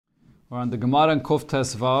We're on the Gemara in Kuf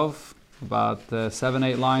Tes Vav, about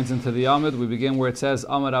 7-8 lines into the Amud. We begin where it says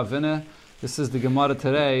Amar Avine. This is the Gemara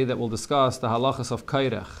today that will discuss the halachas of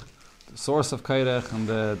kairech, the source of kairech and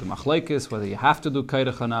the machlekes, whether you have to do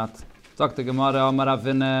kairech or not. Talk the Gemara Amar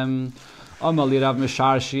Avine. Amar li Rav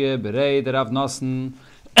Mesharshie berei de Rav Nosson.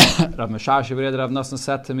 Rav Mesharshie berei de Rav Nosson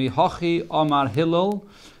said to me, Hochi Amar Hillel.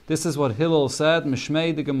 This is what Hillel said,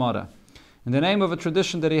 Mishmei the Gemara. In the name of a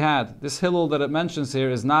tradition that he had. This Hillel that it mentions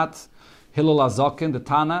here is not Hillel Azokin, the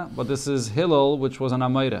Tana, but this is Hillel, which was an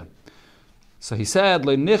Amayra. So he said,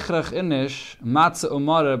 Le nichrach inish matzah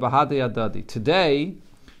umare bahadi adadi. Today,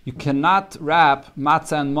 you cannot wrap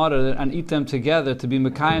matzah and maror and eat them together to be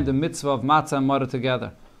mekayim the mitzvah of matzah and maror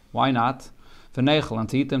together. Why not? V'neichel, and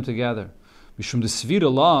to eat them together. Mishum the svir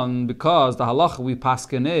alone, because the halacha we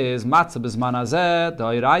paskin is matzah bezman hazeh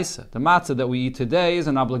da'iraisa. The matzah that we eat today is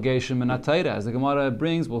an obligation minatayra. As the Gemara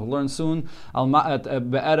brings, we'll learn soon,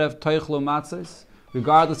 be'erev toichlu matzahs.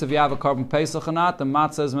 Regardless if you have a carbon pesach or not, the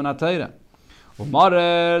matzah is minatayra.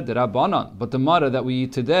 Marer derabanan, but the marer that we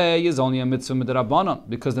eat today is only a mitzvah miderabanan,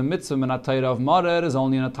 because the mitzvah minatayra of marer is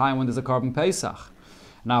only in a time when there's a carbon pesach.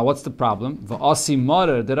 Now, what's the problem? V'asi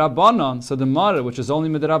marer derabanan. So the marer, which is only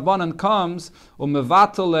miderabanan, comes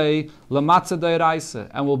umevatole lamatzah deiraisa,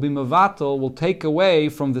 and will be mevatel, will take away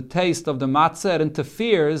from the taste of the matzah. It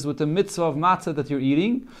interferes with the mitzvah of matzah that you're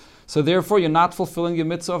eating. So therefore, you're not fulfilling your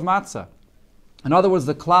mitzvah of matzah. In other words,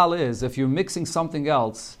 the klal is if you're mixing something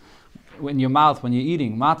else in your mouth when you're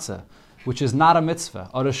eating matzah, which is not a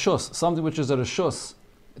mitzvah, or a shus, something which is a shus,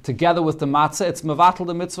 together with the matzah, it's mevatel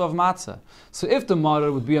the mitzvah of matzah. So if the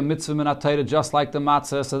matzah would be a mitzvah minatayra just like the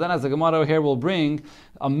matzah, so then as the Gemara here will bring,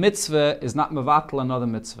 a mitzvah is not mevatel another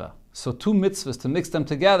mitzvah. So two mitzvahs, to mix them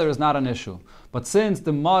together is not an issue. But since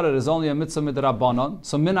the matzah is only a mitzvah midrabanan,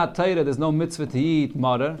 so minatayra there's no mitzvah to eat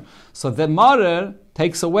matzah, so the matzah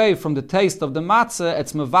takes away from the taste of the matzah,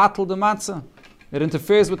 it's mevatel the matzah. It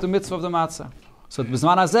interferes with the mitzvah of the matzah. So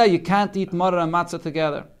b'zman hazeh you can't eat matzah and matzah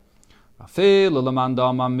together. Even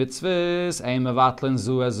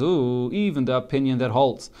the opinion that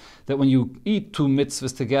holds that when you eat two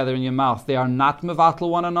mitzvahs together in your mouth, they are not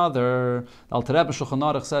mevatel one another. The Alter Rebbe Shulchan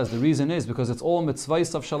Aruch says the reason is because it's all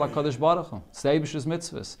mitzvahs of Shel HaKadosh Baruch Hu. It's the Eibishter's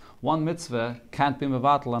mitzvahs. One mitzvah can't be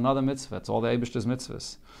mevatel another mitzvah. It's all the Eibishter's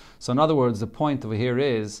mitzvahs. So in other words, the point over here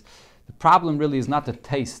is the problem really is not the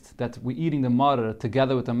taste, that we're eating the maror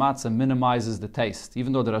together with the matzah minimizes the taste.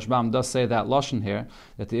 Even though the Rashbam does say that lashon here,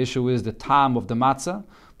 that the issue is the tam of the matzah,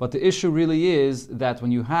 but the issue really is that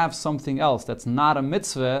when you have something else that's not a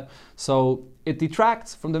mitzvah, so it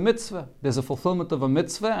detracts from the mitzvah. There's a fulfillment of a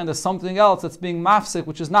mitzvah and there's something else that's being mafsik,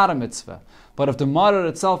 which is not a mitzvah. But if the maror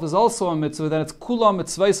itself is also a mitzvah, then it's kula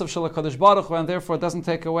mitzvahs of Shel HaKadosh Baruch Hu, and therefore it doesn't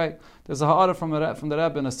take away. There's a ha'ara from the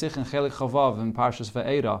Rebbe in a sich in Chelik Chavav in Parshas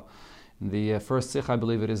Ve'era. In the first sikh, I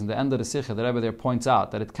believe it is, in the end of the sikh, the Rebbe there points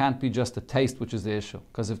out that it can't be just the taste which is the issue.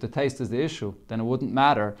 Because if the taste is the issue, then it wouldn't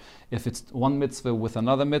matter if it's one mitzvah with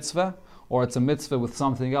another mitzvah, or it's a mitzvah with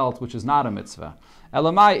something else which is not a mitzvah.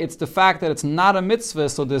 Elamai, it's the fact that it's not a mitzvah,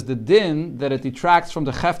 so there's the din that it detracts from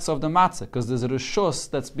the hefts of the matzah, because there's a reshus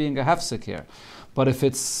that's being a hefsek here. But if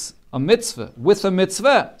it's a mitzvah with a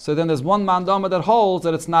mitzvah, so then there's one mandama that holds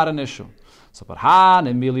that it's not an issue. So, but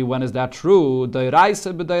immediately when is that true?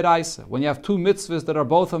 Dairaisa b'dairaisa. When you have two mitzvahs that are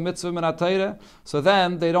both a mitzvah minatayra, so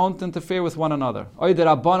then they don't interfere with one another. Or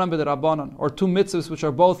derabanan b'derabanan. Or two mitzvahs which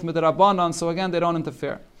are both miderabanan, so again they don't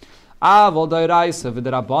interfere. Avol dairaisa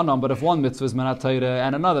v'derabanan. But if one mitzvah is minatayra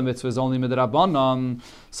and another mitzvah is only miderabanan,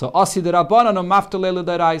 so asi derabanan or maftalele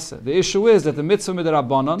dairaisa. The issue is that the mitzvah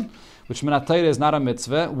miderabanan, which minatayra is not a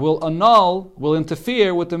mitzvah, will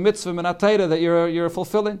interfere with the mitzvah minatayra that you're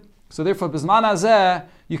fulfilling. So therefore, b'zman hazeh,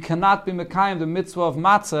 you cannot be mekayim the mitzvah of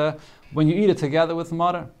matzah when you eat it together with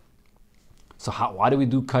matzah. So why do we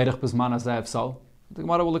do kairech b'zman hazeh if so? The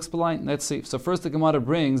Gemara will explain. Let's see. So first the Gemara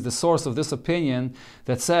brings the source of this opinion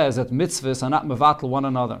that says that mitzvahs are not mevatel one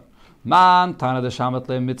another. Man, tana deshamet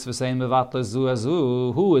le mitzvahs ein mevatel zu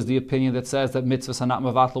azu. Who is the opinion that says that mitzvahs are not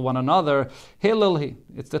mevatel one another? Hillel.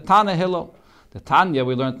 It's the Tana Hillel. The Tanya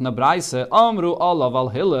we learned in the Braise, Amru Olav al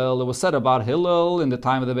Hillel. It was said about Hillel in the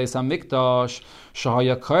time of the Beis Hamikdash,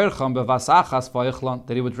 Shahaya Kercham bevasachas vaychlan,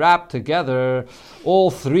 that he would wrap together all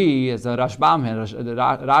three, as the Rashbam here, the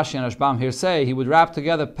Rashi and Rashbam here say, he would wrap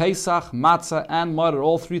together Pesach, Matzah, and Maror,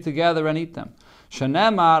 all three together and eat them.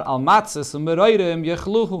 Shenemar al Matzah u'meroirim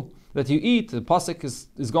yechluhu. That you eat, the pasuk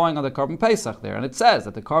is going on the carbon Pesach there, and it says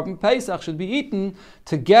that the carbon Pesach should be eaten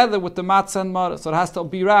together with the matzah and maror, so it has to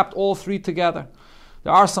be wrapped all three together.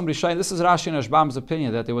 There are some Rishonim, this is Rashi and Rashbam's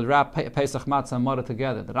opinion, that they would wrap Pesach matzah and Maror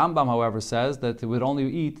together. The Rambam, however, says that they would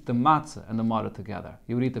only eat the matzah and the Maror together.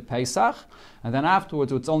 You would eat the Pesach, and then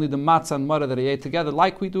afterwards it's only the matzah and Maror that he ate together,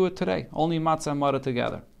 like we do it today. Only matzah and Maror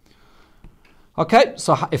together. Okay,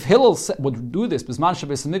 so if Hillel would do this, Bisman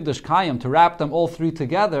Shabbos Mikdash Kayim, to wrap them all three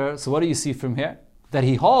together, so what do you see from here? That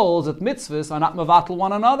he holds that mitzvahs are not mevatel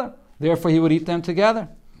one another. Therefore, he would eat them together.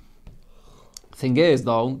 Thing is,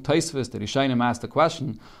 though, Tosfos, the Rishonim asked the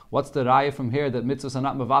question, what's the raya from here that mitzvahs are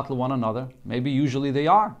not mevatel one another? Maybe usually they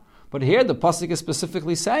are. But here the pasuk is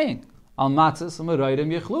specifically saying, al matzos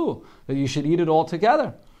u'merodim yechlu, that you should eat it all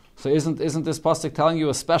together. So isn't this pasuk telling you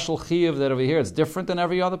a special chiyuv that over here it's different than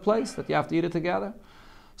every other place, that you have to eat it together?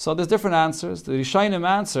 So there's different answers. The Rishonim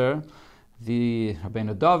answer, the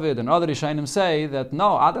Rabbeinu David and other Rishonim say that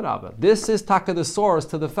no, Adarabah. This is taka the source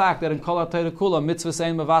to the fact that in Kol HaTorah Kula mitzvahs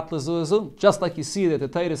ein mevatel zu zu. Just like you see that the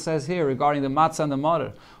Torah says here regarding the matzah and the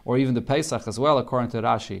Maror, or even the Pesach as well, according to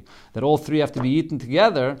Rashi, that all three have to be eaten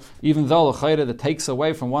together, even though the chayre that takes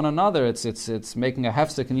away from one another, it's making a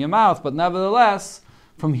hefsek in your mouth, but nevertheless,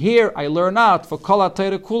 from here I learn out for Kol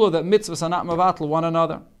HaTorah Kula that mitzvahs are not mevatel one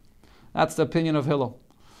another. That's the opinion of Hillel.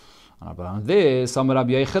 But on this, some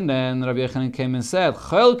Rabbi Yochanan came and said,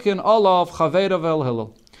 Chelkin Olav Chaveirav El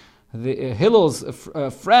Hillel. The Hillel's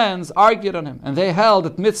friends argued on him, and they held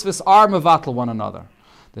that mitzvahs are mevatel one another.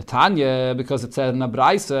 The Tanya, because it said in the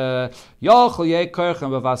Braisa, Yochel Yekerchem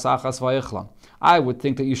Bevasachas Vayichlan. I would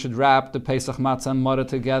think that you should wrap the Pesach matzah and Maror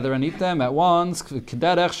together and eat them at once.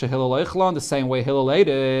 Kederech shehillel eichlon, the same way Hillel ate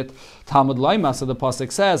it. Talmud Loima, so the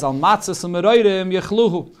pasuk says, Al matzah u'merodim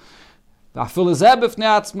yechluhu. That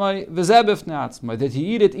you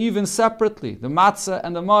eat it even separately, the matzah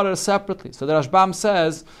and the Maror separately. So the Rashbam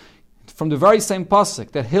says, from the very same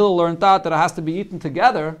pasuk, that Hillel learned out that it has to be eaten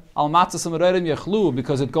together, al matzah u'merodim yechlu,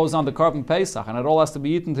 because it goes on the Korban Pesach, and it all has to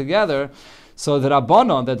be eaten together. So the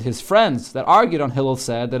Rabbanon, that his friends that argued on Hillel,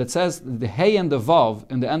 said that it says the hey and the vav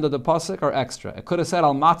in the end of the pasuk are extra. It could have said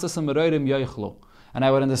al matzah u'merodim yechlu. And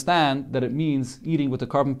I would understand that it means eating with the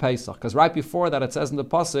Korban Pesach. Because right before that it says in the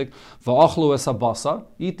pasuk, V'ochlu es habasa,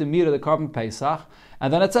 eat the meat of the Korban Pesach.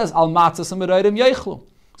 And then it says, Al matzos u'merodim yechlu.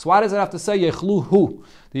 So why does it have to say yechlu hu?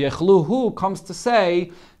 The yechlu hu comes to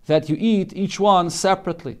say that you eat each one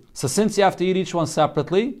separately. So since you have to eat each one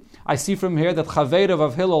separately, I see from here that Chaveirav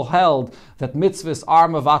of Hillel held that mitzvahs are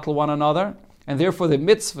mevatel one another. And therefore the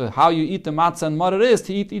mitzvah, how you eat the matzah and Maror, is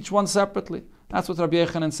to eat each one separately. That's what Rabbi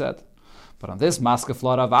Yochanan said. But on this,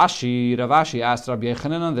 Maskefla Ravashi asked Rabbi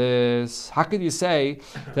Yochanan on this, how could you say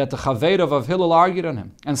that the Chaveirav of Hillel argued on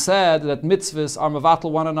him and said that mitzvahs are mevatel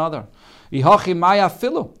one another? Ihachi maya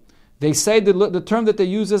filu. They say the term that they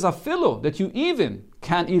use is afilu, that you even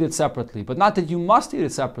can eat it separately, but not that you must eat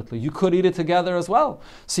it separately. You could eat it together as well.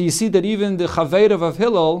 So you see that even the Chaveirav of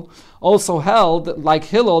Hillel also held, like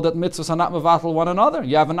Hillel, that mitzvahs are not mevatel one another.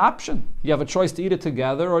 You have an option. You have a choice to eat it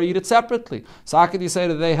together or eat it separately. So how could you say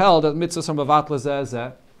that they held that mitzvahs are mevatel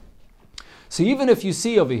zeh? So even if you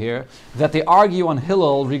see over here that they argue on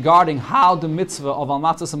Hillel regarding how the mitzvah of al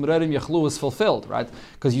matzos u'merodim yechlu is fulfilled, right?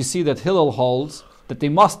 Because you see that Hillel holds that they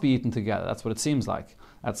must be eaten together. That's what it seems like.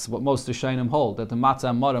 That's what most Rishonim hold, that the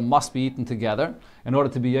matzah and Maror must be eaten together in order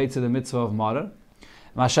to be yetz to the mitzvah of Maror.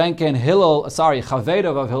 Mashenken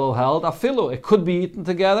Chaveirav of Hillel held afilu. It could be eaten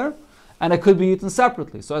together and it could be eaten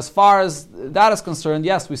separately. So as far as that is concerned,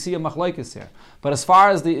 yes, we see a machlokes here. But as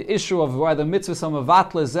far as the issue of whether mitzvah are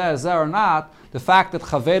mevatel zeh or not, the fact that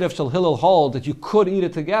Chaveirav shel Hillel hold that you could eat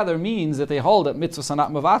it together means that they hold that mitzvahs are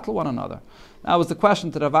not mevatel one another. That was the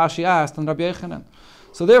question that Ravashi asked and Rabbi Yochanan.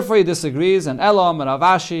 So therefore he disagrees, and Elam and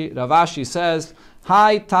Ravashi says,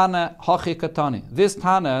 Hi Tana Hochi Katani. This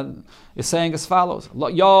Tana is saying as follows: I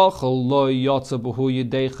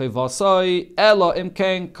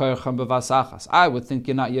would think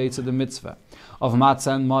you're not yetz the mitzvah of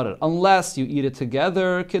matzah and Maror unless you eat it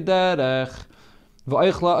together.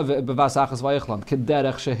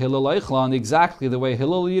 Exactly the way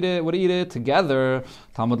Hillel would eat it together.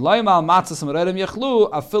 That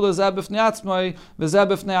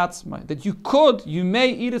you may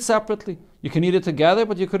eat it separately. You can eat it together,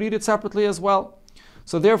 but you could eat it separately as well.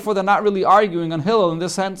 So therefore they're not really arguing on Hillel in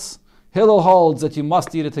this sense. Hillel holds that you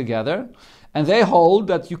must eat it together, and they hold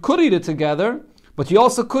that you could eat it together, but you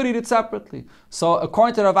also could eat it separately. So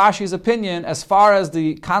according to Rav Ashi's opinion, as far as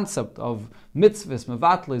the concept of mitzvahs,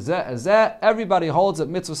 mevatel zeh, everybody holds that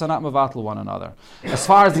mitzvahs are not mevatel one another. As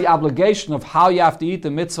far as the obligation of how you have to eat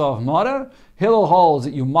the mitzvah of Maror, Hillel holds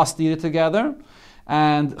that you must eat it together,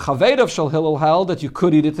 and Chaveirav shel Hillel held that you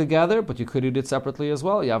could eat it together, but you could eat it separately as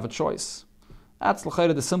well. You have a choice. That's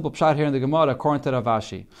l'chayda the simple pshat here in the Gemara according to Rav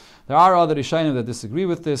Ashi. There are other Rishonim that disagree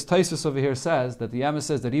with this. Taisus over here says that the Emes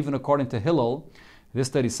says that even according to Hillel, this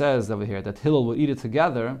that he says over here, that Hillel will eat it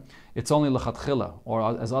together, it's only l'chatchila,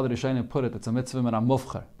 or as other Rishonim put it, it's a mitzvah min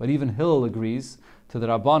ha-mufcher. But even Hillel agrees to the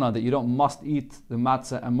Rabbana that you don't must eat the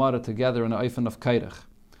matzah and maror together in an oifen of kairach.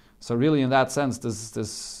 So really in that sense,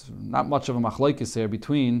 there's not much of a machlokes here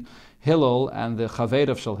between Hillel and the Chaved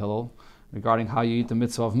of Shel Hillel regarding how you eat the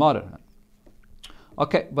mitzvah of maror.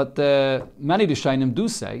 Okay, but many Rishonim do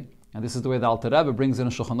say, and this is the way the Alter Rebbe brings in a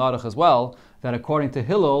Shulchan Aruch as well, that according to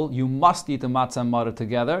Hillel, you must eat the matzah and maror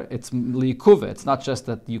together. It's liikuve. It's not just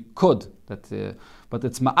that you could, but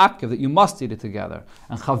it's ma'akev, that you must eat it together.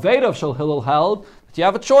 And Chaved of Shel Hillel held that you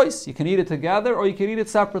have a choice. You can eat it together or you can eat it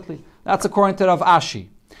separately. That's according to Rav Ashi.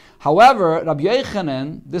 However, Rabbi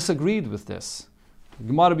Yochanan disagreed with this. The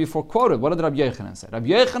Gemara before quoted, what did Rabbi Yochanan say? Rabbi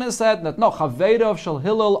Yochanan said that no, Chaved of Shel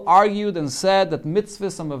Hillel argued and said that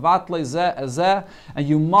mitzvahs and mevatle zeh, and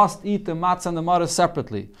you must eat the matzah and the maror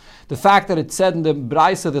separately. The fact that it said in the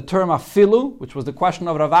Braisa the term afilu, which was the question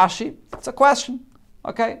of Rav Ashi, it's a question.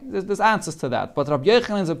 Okay, there's answers to that. But Rabbi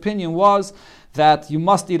Yochanan's opinion was that you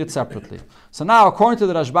must eat it separately. So now, according to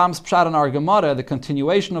the Rashbam's Pshat in our Gemara, the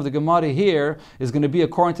continuation of the Gemara here is going to be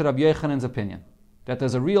according to Rabbi Yochanan's opinion. That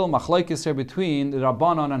there's a real machlokes here between the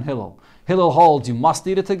Rabbanon and Hillel. Hillel holds you must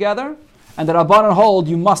eat it together, and the Rabbanon hold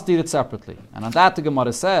you must eat it separately. And on that the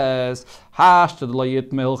Gemara says, so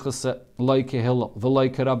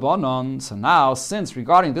now, since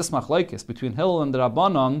regarding this machlokes between Hillel and the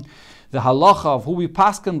Rabbanon, the halacha of who we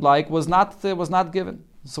paskened like was not given.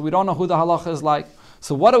 So we don't know who the halacha is like.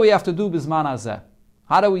 So what do we have to do bizman hazeh?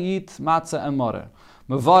 How do we eat matzah and maror?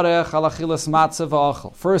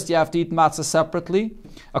 First, you have to eat matzah separately,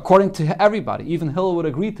 according to everybody. Even Hillel would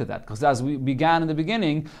agree to that, because as we began in the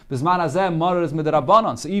beginning, bisman hazeh maror is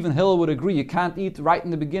midrabanan. So even Hillel would agree you can't eat right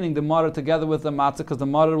in the beginning the maror together with the matzah, because the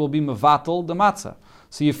maror will be mevatel the matzah.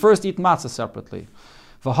 So you first eat matzah separately.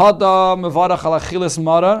 And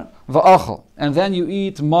then you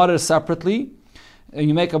eat maror separately. And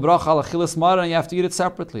you make a bracha al achilas maror and you have to eat it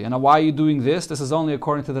separately. And why are you doing this? This is only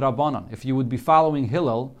according to the Rabbanan. If you would be following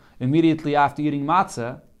Hillel, immediately after eating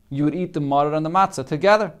matzah, you would eat the maror and the matzah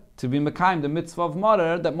together to be mekayim the mitzvah of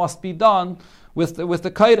maror that must be done with the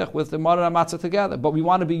kairach, with the maror and matzah together. But we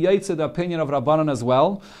want to be yaitze the opinion of Rabbanan as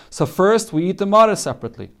well. So first we eat the maror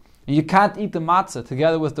separately. And you can't eat the matzah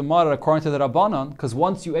together with the maror according to the Rabbanan, because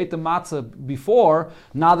once you ate the matzah before,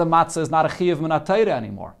 now the matzah is not a chiyuv min ha-Torah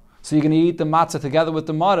anymore. So you're going to eat the matzah together with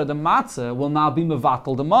the maror. The matzah will now be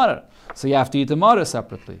mevatel the maror. So you have to eat the maror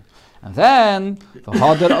separately. And then, and then you're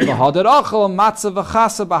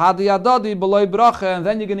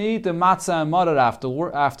going to eat the matzah and maror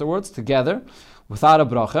afterwards together without a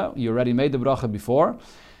bracha. You already made the bracha before.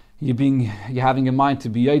 You're having in mind to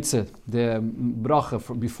be yaitze. The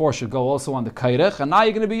bracha before should go also on the kairech. And now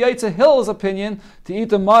you're going to be yaitze Hillel's opinion to eat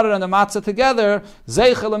the maror and the matzah together.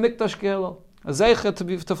 Zeichel mikdash kehillel. A zeicha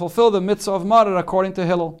to fulfill the mitzvah of maror according to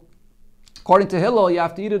Hillel. According to Hillel, you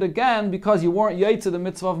have to eat it again because you weren't yaitze the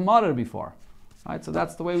mitzvah of maror before. Right, so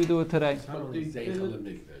that's the way we do it today. But they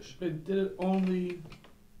did it only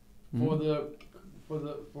for the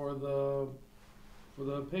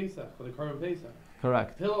Pesach, for the Korban Pesach.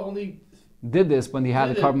 Correct. Hillel only did this when he had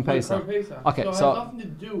the Korban Pesach. Okay, so it so has nothing to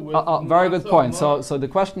do with very good point. So the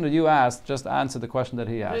question that you asked just answered the question that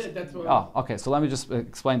he asked. That's what okay. So let me just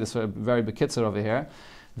explain this very bekitzer over here.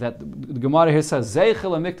 That the Gemara here says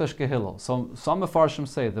Zeichel mikdash kehillel. So some Mefarshim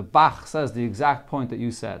say the Bach says the exact point that you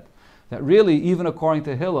said. That really, even according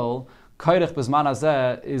to Hillel, kairech bizman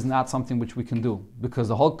hazeh is not something which we can do, because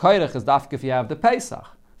the whole kairech is dafk if you have the Pesach,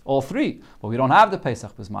 all three, but we don't have the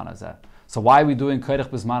Pesach bizman hazeh. So why are we doing kairech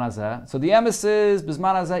bizman hazeh? So the emes is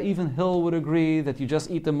bizman hazeh. Even Hillel would agree that you just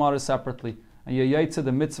eat the maror separately, and you yaitze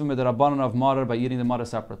the mitzvah midrabanan of maror by eating the maror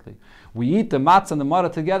separately. We eat the matzah and the maror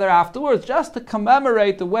together afterwards, just to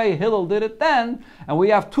commemorate the way Hillel did it then. And we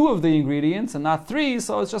have two of the ingredients and not three,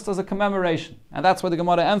 so it's just as a commemoration. And that's why the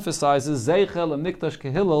Gemara emphasizes zeichel and mikdash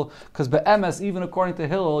kehillel, because be'emes, even according to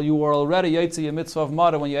Hillel, you were already yaitze your mitzvah of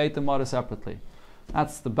maror when you ate the maror separately.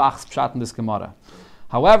 That's the Bach's pshat in this Gemara.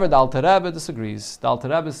 However, the Alter Rebbe disagrees. The Alter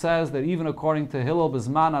Rebbe says that even according to Hillel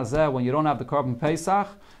bizman hazeh, when you don't have the Korban Pesach,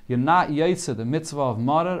 you're not yaitze the mitzvah of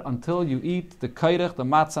maror until you eat the kairech, the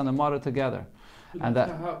matzah, and the maror together. And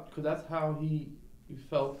that's how he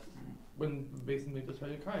felt when basically make the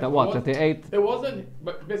Shayakayim. That what? That they ate? It wasn't,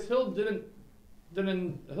 but because Hillel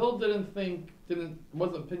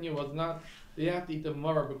wasn't opinion was not that you have to eat the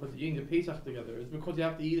maror because you're eating the Pesach together. It's because you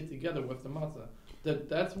have to eat it together with the matzah.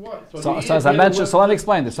 That's what. So as I mentioned, so let me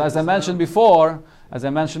explain this. So as I mentioned before,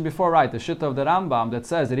 right, the shit of the Rambam that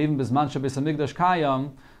says that even Bisman Shabbos Hamikdash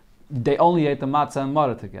Kayam, they only ate the matzah and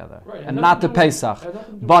maror together, right, and not the Pesach.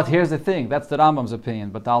 But here's the thing, that's the Rambam's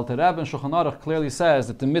opinion. But the Alter Rebbe and Shulchan Aruch clearly says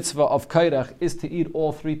that the mitzvah of Kairach is to eat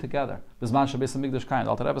all three together. Bisman Shabbos Hamikdash Kayam. The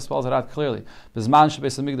Alter Rebbe spells it out clearly. Bisman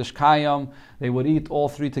Shabbos Hamikdash Kayam, they would eat all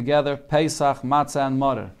three together, Pesach, matzah, and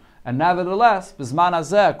maror. And nevertheless, Bisman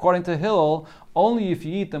Hazeh, according to Hillel, only if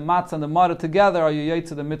you eat the matzah and the maror together are you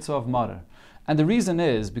yotze the mitzvah of maror. And the reason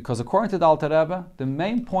is because according to the Alter Rebbe, the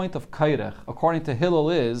main point of Kairach, according to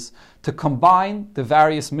Hillel, is to combine the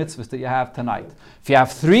various mitzvahs that you have tonight. If you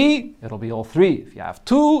have three, it'll be all three. If you have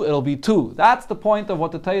two, it'll be two. That's the point of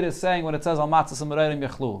what the Torah is saying when it says al matzah samarayim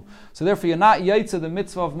yechlu. So therefore, you're not yotze the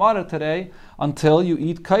mitzvah of maror today until you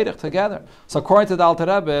eat Kairach together. So according to the Alter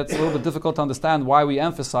Rebbe, it's a little bit difficult to understand why we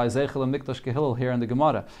emphasize Zeichel and Mikdash Kehillel here in the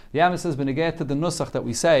Gemara. The Yama says, "Benegeh to the nusach that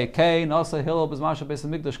we say, Kei nasa Hillel b'zman shabbos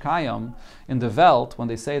Mikdash Kayam." In the Welt, when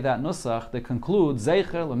they say that nusach, they conclude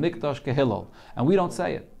Zeichel and Mikdash Kehillel, and we don't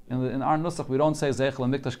say it. In our nusach, we don't say Zeichel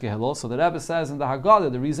and Mikdash Kehillel. So the Rebbe says in the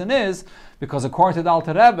Haggadah, the reason is because according to the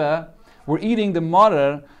Alter Rebbe, we're eating the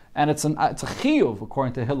maror. And it's a chiyuv,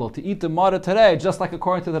 according to Hillel, to eat the maror today, just like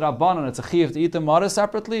according to the Rabbanan, it's a chiyuv to eat the maror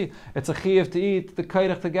separately, it's a chiyuv to eat the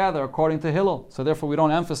kairach together, according to Hillel. So therefore we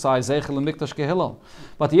don't emphasize Zeichel and Mikdash Kehillel.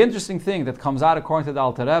 But the interesting thing that comes out according to the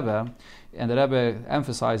Alter Rebbe, and the Rebbe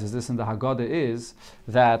emphasizes this in the Haggadah, is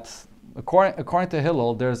that according to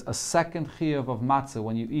Hillel, there's a second chiyuv of matzah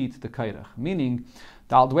when you eat the kairach. Meaning,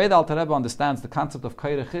 the way the Alter Rebbe understands the concept of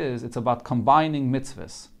kairach is, it's about combining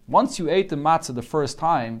mitzvahs. Once you ate the matzah the first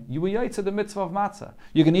time, you were yotze the mitzvah of matzah.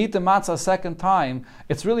 You can eat the matzah a second time,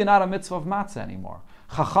 it's really not a mitzvah of matzah anymore.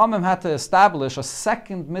 Chachamim had to establish a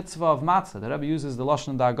second mitzvah of matzah. The Rebbe uses the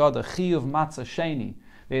Lashon Haggadah, chiyuv matzah sheni.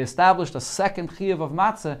 They established a second chiyuv of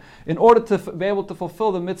matzah in order to be able to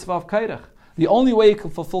fulfill the mitzvah of kairach. The only way you can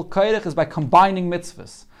fulfill kairach is by combining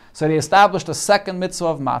mitzvahs. So they established a second mitzvah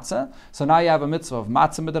of matzah. So now you have a mitzvah of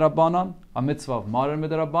matzah midrabanan, a mitzvah of maror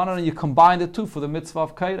midrabanan, and you combine the two for the mitzvah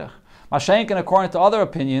of kairach. Mashenkin, according to other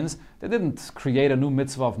opinions, they didn't create a new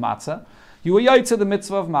mitzvah of matzah. You were yotze the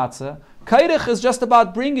mitzvah of matzah. Kairach is just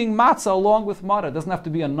about bringing matzah along with maror. It doesn't have to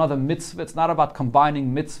be another mitzvah. It's not about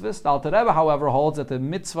combining mitzvahs. The Alter Rebbe, however, holds that the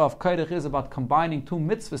mitzvah of kairach is about combining two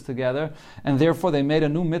mitzvahs together, and therefore they made a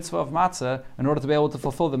new mitzvah of matzah in order to be able to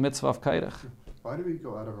fulfill the mitzvah of kairach. Why do we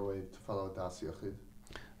go out of our way to follow Das Yachid?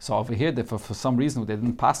 So over here, for some reason, they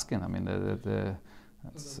didn't paskin. I mean,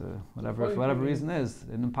 that's whatever reason is,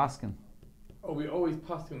 they didn't paskin. Oh, we always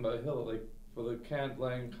paskin by the hill, like for the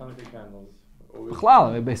lighting Hanukkah candles.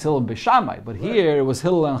 B'chlal, Beis Hillel and Beis Shammai, but right. Here it was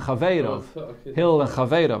Hillel and Chaveirov. Hillel and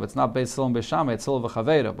Chaveirov. It's not Beis Hillel and Beis Shammai, it's Hillel and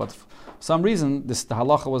Chaveirov. But for some reason, the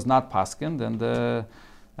halacha was not paskin, and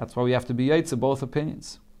that's why we have to be yotze both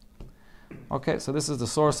opinions. Okay, so this is the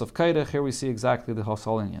source of kairach. Here we see exactly the whole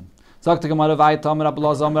inyan. Sagt the Gemara weiter, Amar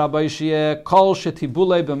Abelazar, Amar Abba Yishia, Kol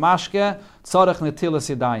shetibulei b'mashke tzarech netilas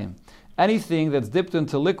yadayim. Anything that's dipped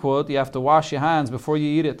into liquid, you have to wash your hands before you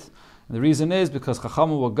eat it. And the reason is because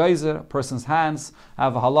Chachamim were geyser, a person's hands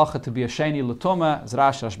have a halacha to be a sheni l'tumah, as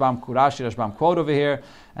Rashbam quote over here,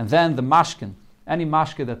 and then the mashkin. Any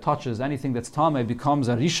mashke that touches anything that's tameh becomes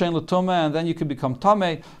a rishain l'tumah, and then you can become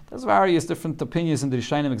tameh. There's various different opinions in the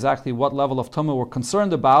Rishayim exactly what level of tumah we're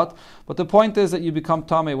concerned about, but the point is that you become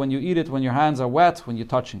tameh when you eat it, when your hands are wet, when you're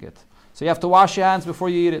touching it. So you have to wash your hands before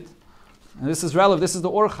you eat it. And this is relevant. This is the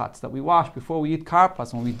orchatz that we wash before we eat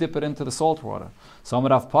karpas, when we dip it into the salt water. So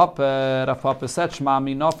Rav Papa said, Shema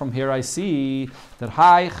Mina, from here I see that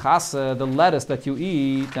the lettuce that you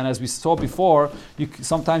eat, and as we saw before,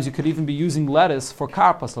 sometimes you could even be using lettuce for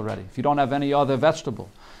karpas already, if you don't have any other vegetable.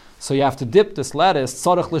 So you have to dip this lettuce,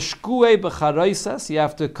 you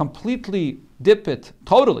have to completely dip it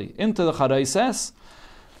totally into the charaises,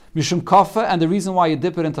 mishum kafa, and the reason why you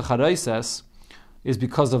dip it into charaises is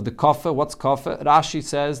because of the kafa. What's kafa? Rashi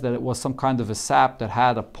says that it was some kind of a sap that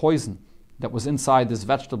had a poison that was inside this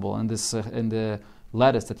vegetable and this in the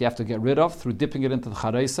lettuce that you have to get rid of through dipping it into the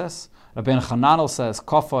charaises. Rabbeinu Chananel says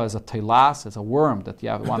kafa is a telas, it's a worm that you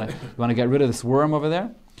want to get rid of this worm over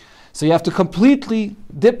there. So you have to completely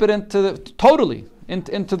dip it into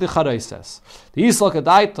the charaises. Because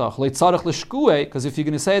if you're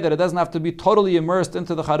going to say that it doesn't have to be totally immersed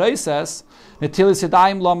into the charaises, why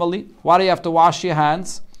do you have to wash your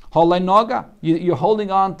hands? You're holding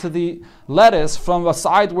on to the lettuce from a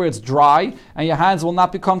side where it's dry, and your hands will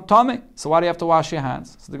not become tummy. So why do you have to wash your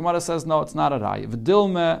hands? So the Gemara says, no, it's not a raya.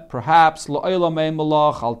 V'dilme, perhaps,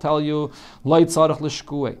 I'll tell you,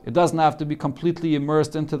 it doesn't have to be completely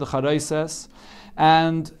immersed into the charaises.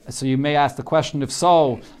 And so you may ask the question, if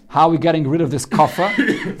so, how are we getting rid of this kaffa?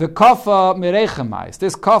 The kaffa mirechemais.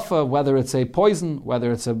 This kaffa, whether it's a poison,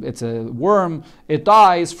 whether it's a worm, it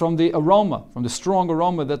dies from the aroma, from the strong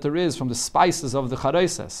aroma that there is from the spices of the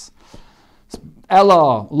chareses.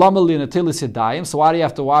 Ella lamalin atilis yadayim. So why do you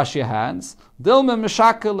have to wash your hands? Dilma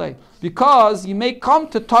meshakele. Because you may come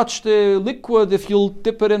to touch the liquid if you'll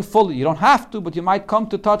dip it in fully. You don't have to, but you might come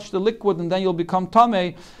to touch the liquid and then you'll become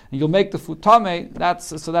tamei and you'll make the food tamei.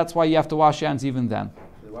 That's why you have to wash your hands even then.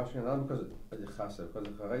 They're washing your hands because of the chasa, because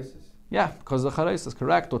of the charesis. Yeah, because the charesis is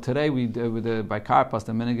correct. Or today by karpas,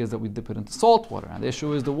 the minig is that we dip it into salt water, and the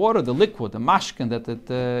issue is the water, the liquid, the mashkin that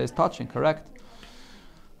it is touching. Correct.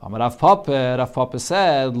 Rav Papa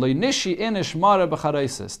said, "Lo nishi inish mara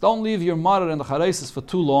b'charesis." Don't leave your mara in the charesis for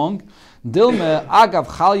too long. Dilme agav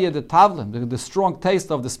chalye de tavlim, the strong taste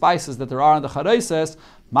of the spices that there are in the charesis.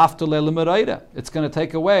 Maftule lemereida. It's going to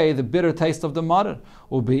take away the bitter taste of the mara.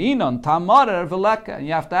 Ubeinon tam mara v'leka, and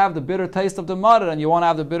you have to have the bitter taste of the mara, and you won't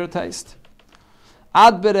have the bitter taste.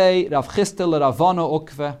 Adberei Rav Chisda leRavana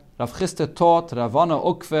ukve. Rav Chisda taught Ravana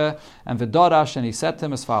ukve and v'dorash, and he said to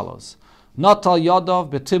him as follows. Natal Yadav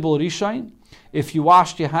betibul rishain. If you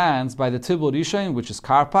washed your hands by the tibul rishain, which is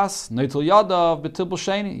karpas, Natal Yadav betibul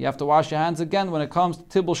sheni. You have to wash your hands again when it comes to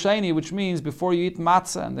tibul sheni, which means before you eat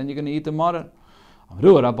matzah, and then you're going to eat the matzah.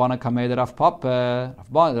 Rabbanan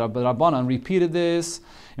repeated this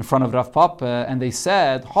in front of Rav Papa, and they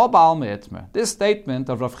said, this statement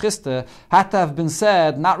of Rav Chisda had to have been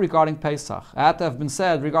said not regarding Pesach. It had to have been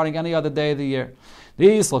said regarding any other day of the year.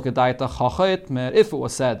 If it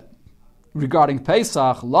was said regarding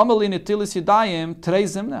Pesach, why do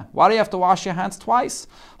you have to wash your hands twice?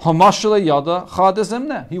 He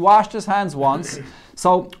washed his hands once.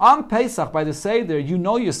 So on Pesach, by the Seder, you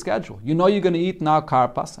know your schedule. You know you're going to eat now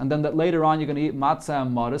karpas, and then that later on you're going to eat matzah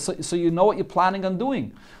and mara. So you know what you're planning on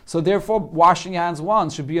doing. So therefore, washing your hands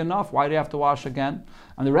once should be enough. Why do you have to wash again?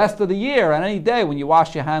 And the rest of the year, and any day when you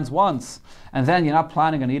wash your hands once, and then you're not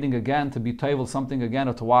planning on eating again, to be table something again,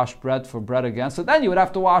 or to wash bread for bread again, so then you would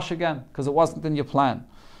have to wash again, because it wasn't in your plan.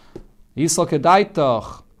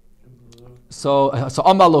 So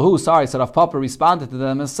Amalahu, so Rav Papa responded to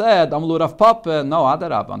them and said, Amalu Rav Papa, no,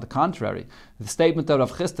 Adarab, on the contrary. The statement of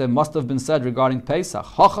Rav Chisda must have been said regarding Pesach.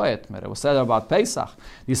 It was said about Pesach.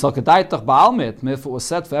 If it was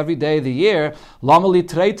said for every day of the year,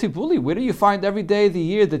 where do you find every day of the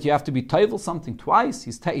year that you have to be taivel something twice?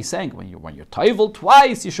 He's saying when you're taivel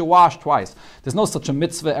twice, you should wash twice. There's no such a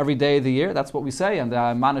mitzvah every day of the year. That's what we say. And the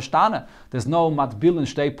Manishtana, there's no matbil and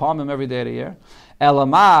shtei palmim every day of the year.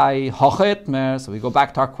 Elamai, hochetmer. So we go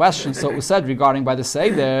back to our question. So it was said regarding by the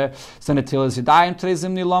Seder, why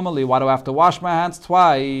do I have to wash my hands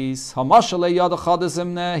twice?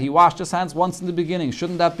 He washed his hands once in the beginning.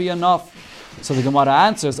 Shouldn't that be enough? So the Gemara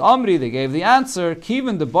answers, Amri, they gave the answer,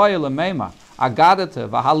 Kivin the boil meima. Agadata,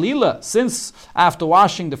 Vahalila, since after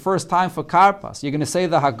washing the first time for karpas, you're going to say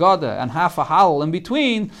the Haggadah and half a halal in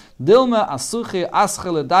between, Dilma asuche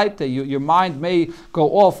ascheledaite, your mind may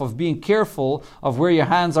go off of being careful of where your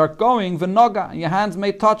hands are going, Vinoga, and your hands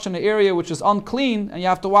may touch an area which is unclean, and you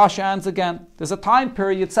have to wash your hands again. There's a time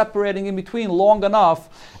period separating in between long enough,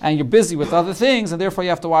 and you're busy with other things, and therefore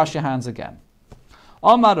you have to wash your hands again.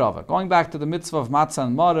 Omar Rava, going back to the mitzvah of matzah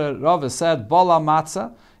and mara, Rava said, Bola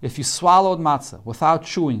matzah, if you swallowed matzah without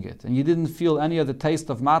chewing it, and you didn't feel any of the taste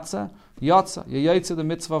of matzah, yotza, you yotza the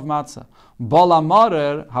mitzvah of matzah. Bola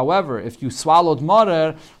marer, however, if you swallowed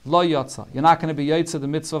marer, lo yotza, you're not going to be yotza the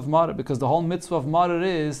mitzvah of marer, because the whole mitzvah of marer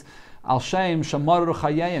is al shem shamaru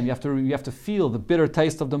chayayim. You have to feel the bitter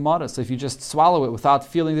taste of the marer. So if you just swallow it without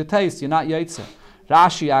feeling the taste, you're not yotza.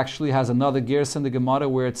 Rashi actually has another gersa in the Gemara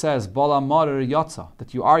where it says Bola marer yotza,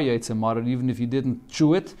 that you are yotza marer even if you didn't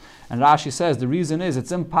chew it. And Rashi says the reason is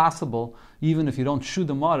it's impossible, even if you don't chew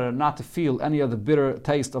the marer, not to feel any of the bitter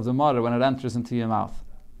taste of the marer when it enters into your mouth.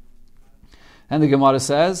 And the Gemara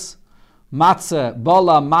says matzah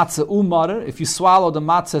bola matzah umarer. If you swallow the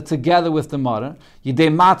matzah together with the marer, yidei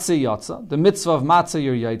matzah yotza. The mitzvah of matzah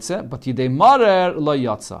you're yotza, but yidei marer lo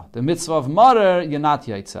yotza. The mitzvah of marer you're not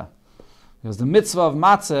yotza. Because the mitzvah of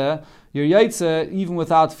matzah, you're yaitze even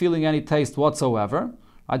without feeling any taste whatsoever.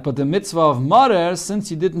 Right? But the mitzvah of marer, since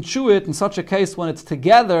you didn't chew it, in such a case when it's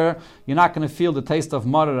together, you're not going to feel the taste of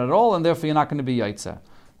marer at all, and therefore you're not going to be yaitze.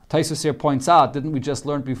 Taisus here points out, didn't we just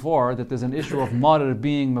learn before, that there's an issue of marer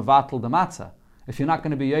being mevatel the matzah? If you're not going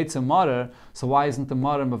to be yaitze marer, so why isn't the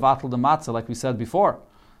marer mevatel the matzah like we said before?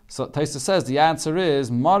 So Taisus says the answer is,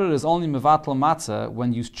 marer is only mevatel matzah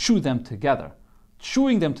when you chew them together.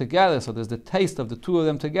 chewing them together, so there's the taste of the two of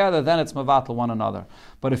them together, then it's mevatel one another.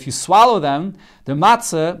 But if you swallow them, the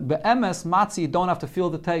matzah, be'emes matzah, you don't have to feel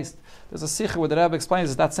the taste. There's a sikha where the Rebbe explains,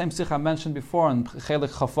 it's that same sikha I mentioned before in Chelik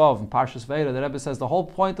Chafov, in Parshas Veda. The Rebbe says the whole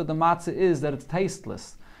point of the matzah is that it's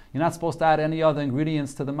tasteless. You're not supposed to add any other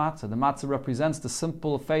ingredients to the matzah. The matzah represents the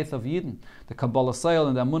simple faith of Yidden, the Kabbalah Soil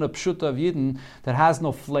and the Amunah Pshuta of Yidden that has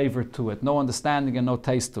no flavor to it, no understanding and no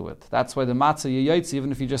taste to it. That's why the matzah yiyotzi,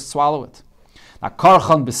 even if you just swallow it. Now,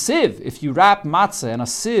 karchan b'siv, if you wrap matzah in a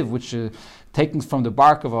sieve, which is taken from the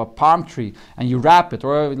bark of a palm tree, and you wrap it,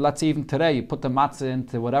 or let's say even today, you put the matzah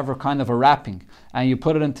into whatever kind of a wrapping, and you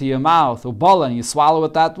put it into your mouth, ubala, and you swallow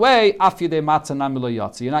it that way, afyidei matzah namilo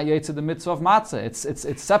yotzi. You're not yotzi the mitzvah of matzah.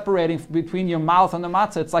 It's separating between your mouth and the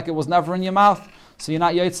matzah. It's like it was never in your mouth. So you're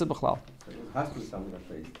not yotzi b'chlal. It has to be something that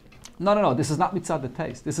tastes. No. This is not mitzvah the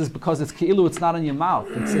taste. This is because it's ki'ilu, it's not in your mouth.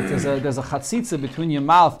 There's a chatzitza between your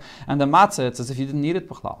mouth and the matzah. It's as if you didn't eat it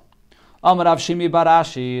b'chlal. Rav Shimi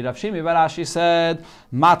Barashi said,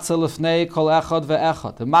 matzah lefnei kol echad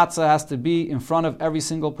ve'echad. The matzah has to be in front of every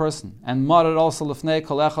single person. And matzah also lefnei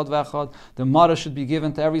kol echad ve'echad. The matzah should be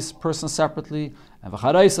given to every person separately. And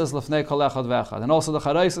v'charaisas lefnei kol echad ve'echad. And also the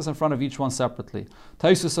charaisas in front of each one separately.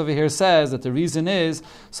 Taisus over here says that the reason is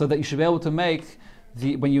so that you should be able to make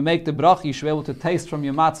when you make the bracha, you should be able to taste from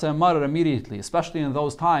your matzah and maror immediately. Especially in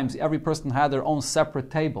those times, every person had their own separate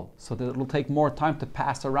table, so that it will take more time to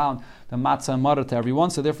pass around the matzah and maror to everyone.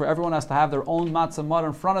 So therefore, everyone has to have their own matzah and maror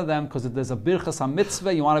in front of them, because if there's a birchas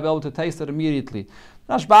ha-mitzvah, you want to be able to taste it immediately.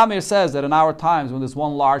 Rash Bamir says that in our times, when there's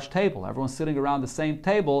one large table, everyone's sitting around the same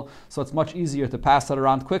table, so it's much easier to pass it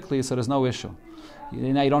around quickly, so there's no issue.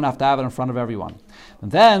 You don't have to have it in front of everyone. And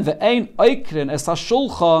then ve'ein oikrin es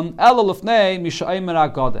hashulchan ela lefnei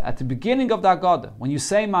misha'emer agada. At the beginning of the agada, when you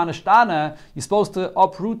say manashtana, you're supposed to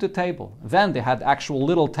uproot the table. Then they had actual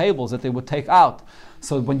little tables that they would take out.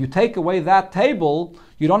 So when you take away that table,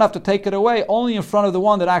 you don't have to take it away only in front of the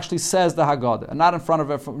one that actually says the Haggadah, and not in front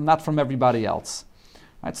of not from everybody else.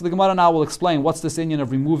 Right, so the Gemara now will explain what's this inyan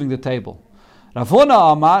of removing the table. Rav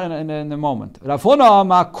Huna Amar in a moment. Rav Huna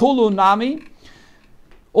Amar kulu nami.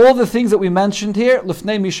 All the things that we mentioned here,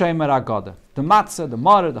 lifnei mishayim agada. The matzah, the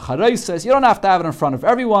maror, the chareisas, you don't have to have it in front of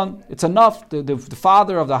everyone. It's enough. The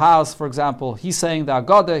father of the house, for example, he's saying the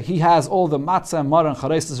agada, he has all the matzah and maror and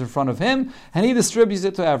chareisas in front of him, and he distributes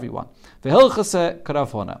it to everyone. V'hilchase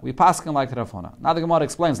k'Rav Huna. We pass him like Rav Huna. Now the Gemara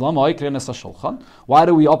explains, Lama oikrin es hashulchan. Why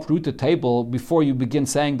do we uproot the table before you begin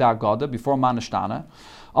saying the agada, before manashtana?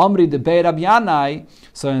 Amri de Bei Rabbi Yanai.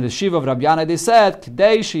 So in the Shiva of Rabbi Yanai they said,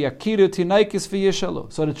 K'dei sheyakiru tinaikis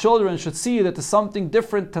v'yishalu. So the children should see that there's something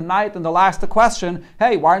different tonight, and they'll ask the question,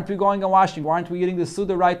 hey, why aren't we going and washing? Why aren't we eating the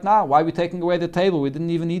Suda right now? Why are we taking away the table? We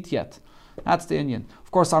didn't even eat yet. That's the Indian.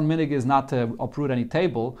 Of course, our minig is not to uproot any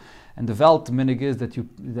table, and the Welt minig is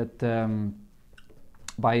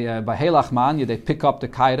by Heilach Man, they pick up the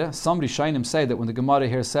kaira. Some Rishonim say that when the Gemara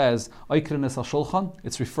here says Oikrin es hashulchan,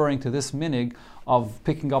 it's referring to this minig of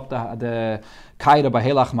picking up the kaira by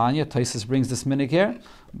Heilach Manya. Taisus brings this minig here,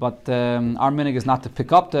 but our minig is not to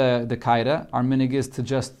pick up the kaira. Our minig is to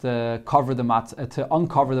just cover the to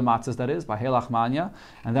uncover the matzahs, that is, by Heilach Manya.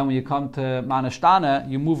 And then when you come to manashtana,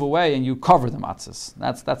 you move away and you cover the matzahs.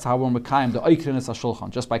 That's how we're mekayim the Oikrin es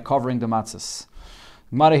hashulchan, just by covering the matzahs.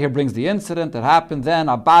 Gemara here brings the incident that happened then.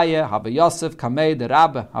 Abaye, Rabbi Yosef, Kamei, the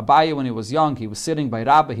Rabbe. Abaye, when he was young, he was sitting by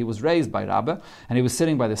Rabbe. He was raised by Rabbe, and he was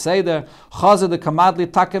sitting by the Seder. Chazah the Kamadli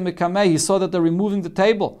Takem Kamei. He saw that they're removing the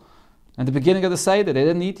table. At the beginning of the Seder, they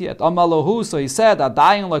didn't eat yet. Amalohu, so he said,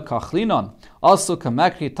 Adayin le Kachlinon. Also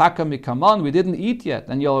Kamekri Takem Kaman. We didn't eat yet,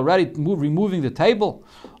 and you're already removing the table.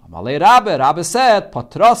 Amalei Rabbe. Rabbe said,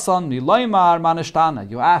 Patrasan Niloimar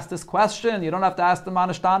Manashtana. You asked this question. You don't have to ask the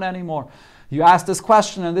Manashtana anymore. You asked this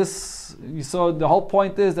question, and so the whole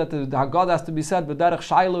point is that the Haggadah has to be said, B'derech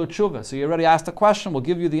Shailu Tshuva. So you already asked the question, we'll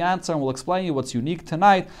give you the answer, and we'll explain you what's unique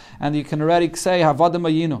tonight, and you can already say, Havadim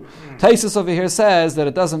Ayinu. Taisus over here says that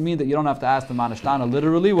it doesn't mean that you don't have to ask the Manashtana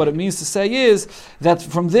literally. What it means to say is that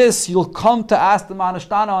from this, you'll come to ask the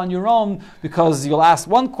Manashtana on your own, because you'll ask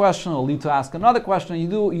one question, it'll lead to ask another question, and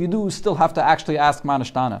you do still have to actually ask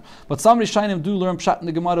Manashtana. But some Rishonim do learn Pshat in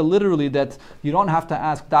the Gemara literally that you don't have to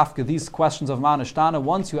ask Dafka these questions of Manashtana.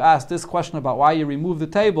 Once you ask this question about why you remove the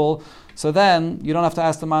table, so then you don't have to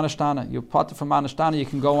ask the Manashtana. You're part of Manashtana, you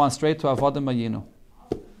can go on straight to Avodim Mayinu.